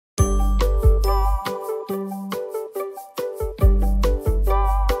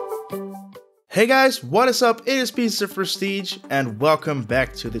Hey guys, what is up? It is Pieces of Prestige and welcome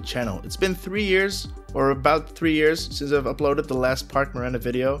back to the channel. It's been 3 years, or about 3 years, since I've uploaded the last Park Miranda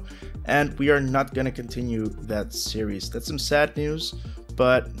video, and we are not going to continue that series. That's some sad news,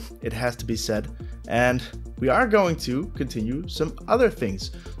 but it has to be said, and we are going to continue some other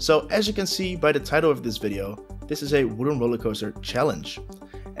things. So as you can see by the title of this video, this is a wooden roller coaster challenge,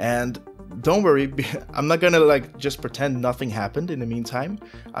 and don't worry, I'm not gonna just pretend nothing happened in the meantime.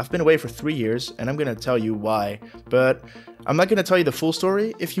 I've been away for 3 years and I'm gonna tell you why, but I'm not gonna tell you the full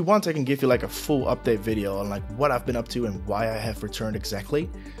story. If you want, I can give you a full update video on what I've been up to and why I have returned exactly.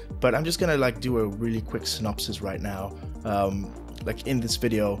 But I'm just gonna do a really quick synopsis right now, in this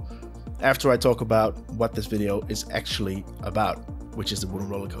video, after I talk about what this video is actually about, which is the wooden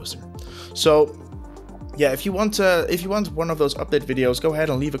roller coaster. So yeah, if you want one of those update videos, go ahead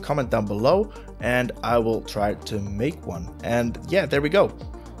and leave a comment down below and I will try to make one. And yeah, there we go.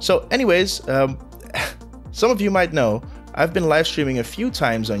 So anyways, some of you might know I've been live streaming a few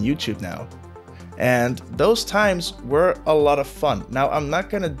times on YouTube now, and those times were a lot of fun. Now I'm not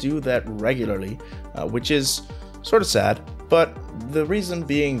gonna do that regularly, which is sort of sad, but the reason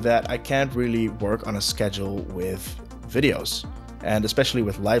being that I can't really work on a schedule with videos, and especially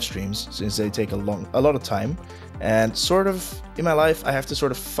with live streams, since they take a lot of time, and sort of in my life I have to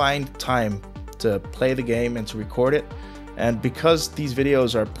sort of find time to play the game and to record it. And because these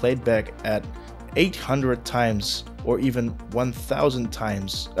videos are played back at 800 times or even 1000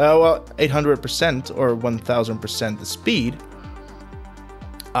 times, 800% or 1000% the speed,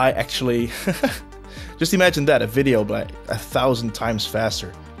 I actually just imagine that, a video by 1000 times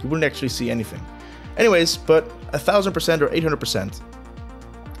faster, you wouldn't actually see anything. Anyways, but 1000% or 800%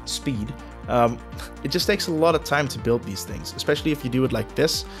 speed, it just takes a lot of time to build these things, especially if you do it like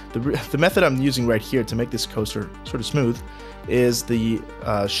this. The method I'm using right here to make this coaster sort of smooth is the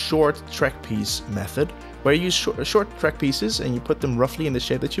short track piece method, where you use short track pieces and you put them roughly in the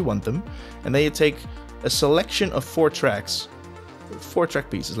shape that you want them, and then you take a selection of 4 track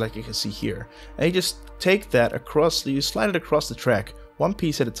pieces like you can see here, and you just take that across, you slide it across the track one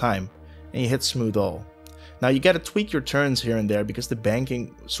piece at a time, and you hit smooth all. Now you gotta tweak your turns here and there because the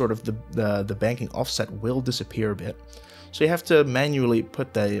banking, the banking offset will disappear a bit. So you have to manually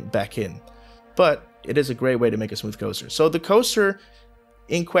put that back in. But it is a great way to make a smooth coaster. So the coaster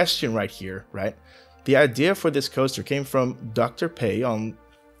in question right here, right? The idea for this coaster came from Dr. Pay on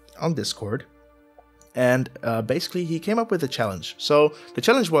Discord. And basically he came up with a challenge. So the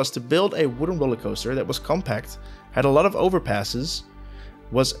challenge was to build a wooden roller coaster that was compact, had a lot of overpasses,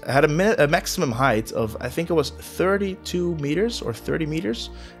 had a maximum height of, I think it was 32 meters or 30 meters,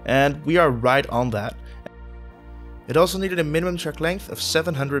 and we are right on that. It also needed a minimum track length of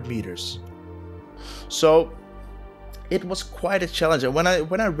 700 meters. So it was quite a challenge, and when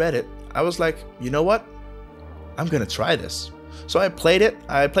I read it, I was like, you know what? I'm gonna try this. So I played it,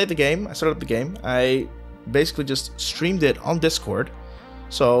 I played the game, I started up the game, I basically just streamed it on Discord,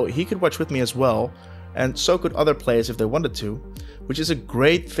 so he could watch with me as well, and so could other players if they wanted to, which is a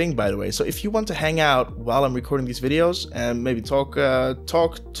great thing, by the way. So if you want to hang out while I'm recording these videos and maybe talk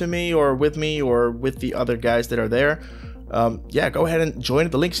to me or with the other guys that are there, yeah, go ahead and join.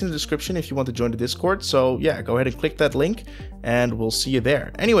 The link's in the description if you want to join the Discord. So yeah, go ahead and click that link and we'll see you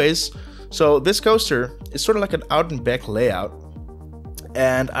there. Anyways, so this coaster is sort of like an out and back layout,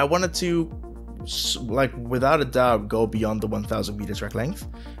 and I wanted to, without a doubt, go beyond the 1000 meter track length.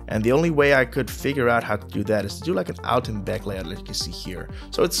 And the only way I could figure out how to do that is to do an out and back layout like you see here.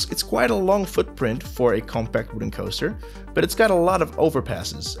 So it's quite a long footprint for a compact wooden coaster, but it's got a lot of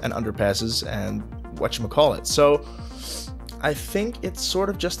overpasses and underpasses and whatchamacallit. So I think it's sort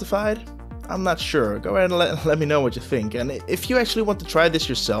of justified. I'm not sure. Go ahead and let me know what you think. And if you actually want to try this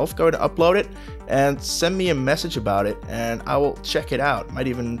yourself, go ahead and upload it and send me a message about it and I will check it out. Might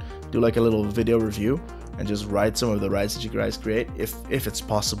even do a little video review and just ride some of the rides that you guys create, if it's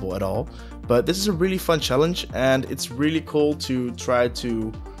possible at all. But this is a really fun challenge, and it's really cool to try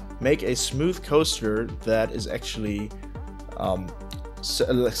to make a smooth coaster that is actually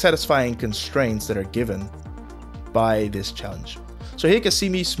satisfying constraints that are given by this challenge. So here you can see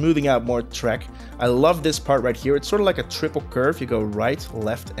me smoothing out more track. I love this part right here. It's sort of like a triple curve. You go right,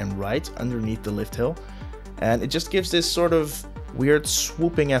 left, and right underneath the lift hill, and it just gives this sort of weird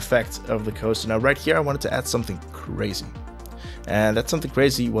swooping effect of the coaster. Now right here I wanted to add something crazy, and that something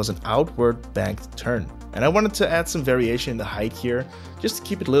crazy was an outward banked turn, and I wanted to add some variation in the height here just to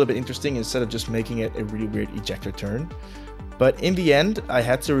keep it a little bit interesting instead of just making it a really weird ejector turn. But in the end I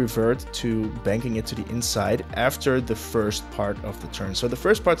had to revert to banking it to the inside after the first part of the turn. So the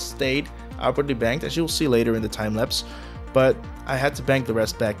first part stayed outwardly banked, as you'll see later in the time lapse, but I had to bank the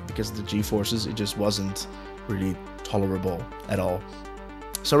rest back because of the G-forces. It just wasn't really tolerable at all.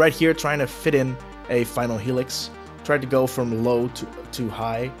 So right here, trying to fit in a final helix, tried to go from low to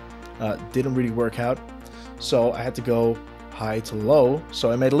high, didn't really work out. So I had to go high to low.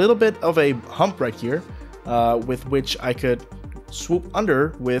 So I made a little bit of a hump right here, with which I could swoop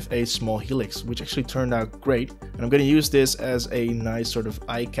under with a small helix, which actually turned out great. And I'm going to use this as a nice sort of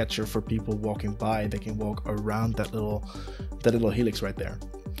eye catcher for people walking by. They can walk around that little helix right there.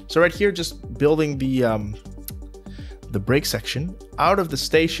 So right here, just building the brake section out of the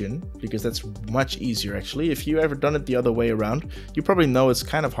station, because that's much easier actually. If you ever done it the other way around, you probably know it's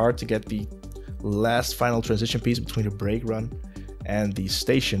kind of hard to get the last final transition piece between the brake run and the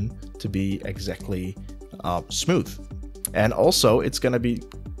station to be exactly smooth. And also it's going to be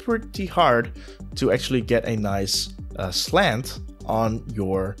pretty hard to actually get a nice slant on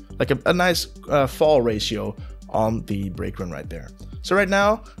your, like a nice fall ratio on the brake run right there. So right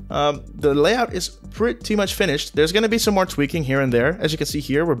now, the layout is pretty much finished. There's going to be some more tweaking here and there. As you can see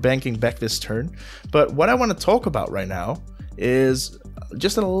here, we're banking back this turn. But what I want to talk about right now is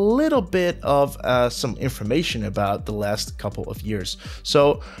just a little bit of some information about the last couple of years.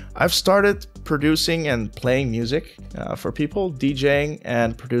 So I've started producing and playing music for people, DJing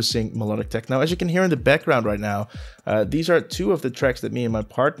and producing melodic techno. As you can hear in the background right now, these are two of the tracks that me and my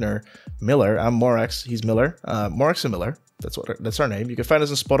partner Miller, I'm Morax, he's Miller, Morax and Miller, that's our name. You can find us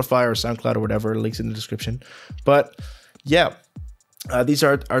on Spotify or SoundCloud or whatever, links in the description. But yeah, these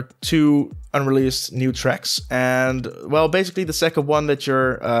are our two unreleased new tracks, and well, basically the second one that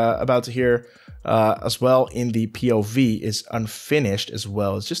you're about to hear as well in the POV is unfinished as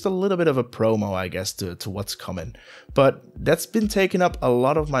well. It's just a little bit of a promo, I guess, to what's coming. But that's been taking up a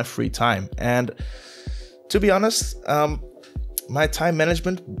lot of my free time, and to be honest, my time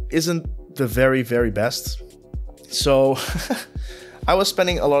management isn't the very, very best. So I was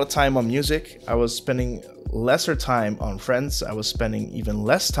spending a lot of time on music. I was spending lesser time on friends. I was spending even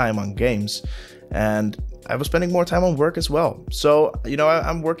less time on games, and I was spending more time on work as well. So, you know,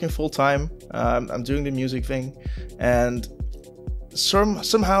 I'm working full time. I'm doing the music thing, and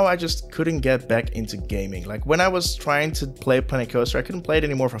somehow I just couldn't get back into gaming. Like when I was trying to play Planet Coaster, I couldn't play it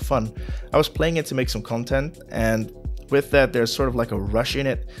anymore for fun. I was playing it to make some content, and with that, there's sort of like a rush in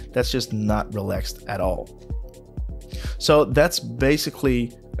it that's just not relaxed at all. So that's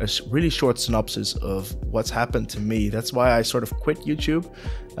basically a really short synopsis of what's happened to me. That's why I sort of quit YouTube,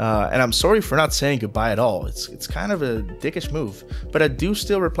 and I'm sorry for not saying goodbye at all. It's kind of a dickish move, but I do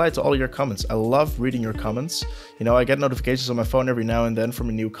still reply to all your comments. I love reading your comments. You know, I get notifications on my phone every now and then from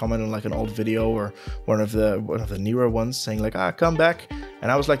a new comment on like an old video or one of the newer ones saying like, come back. And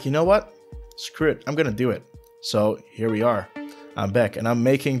I was like, you know what? Screw it, I'm gonna do it. So here we are. I'm back, and I'm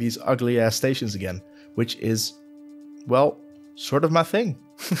making these ugly ass stations again, which is, well, sort of my thing.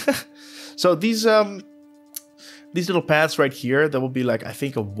 So these little paths right here, there will be like, I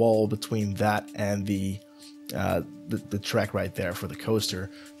think, a wall between that and the track right there for the coaster,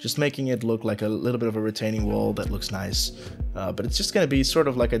 just making it look like a little bit of a retaining wall that looks nice. But it's just going to be sort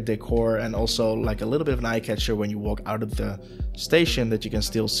of like a decor, and also like a little bit of an eye catcher when you walk out of the station, that you can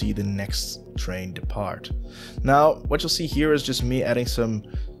still see the next train depart. Now, what you'll see here is just me adding some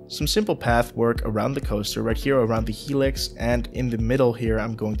simple path work around the coaster, right here around the helix, and in the middle here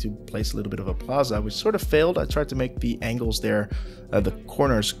I'm going to place a little bit of a plaza, which sort of failed. I tried to make the angles there, the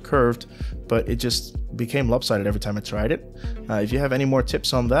corners curved, but it just became lopsided every time I tried it. If you have any more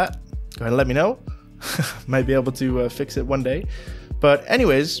tips on that, go ahead and let me know. Might be able to fix it one day. But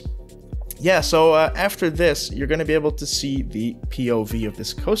anyways, yeah, so after this, you're going to be able to see the POV of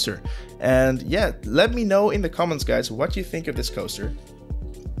this coaster. And yeah, let me know in the comments, guys, what you think of this coaster.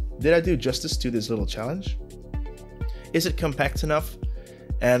 Did I do justice to this little challenge? Is it compact enough?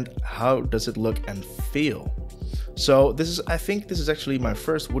 And how does it look and feel? So I think this is actually my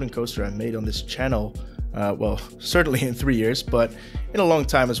first wooden coaster I made on this channel. Well, certainly in 3 years, but in a long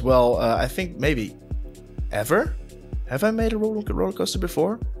time as well. I think maybe ever? Have I made a roller coaster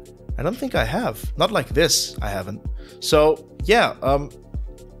before? I don't think I have. Not like this, I haven't. So yeah,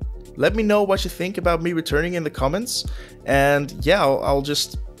 let me know what you think about me returning in the comments. And yeah, I'll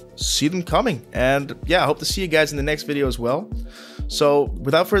just see them coming. And yeah, I hope to see you guys in the next video as well. So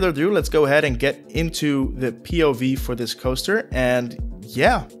without further ado, let's go ahead and get into the POV for this coaster. And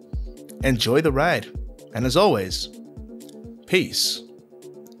yeah, enjoy the ride. And as always, peace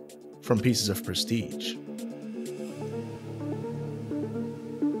from Pieces of Prestige.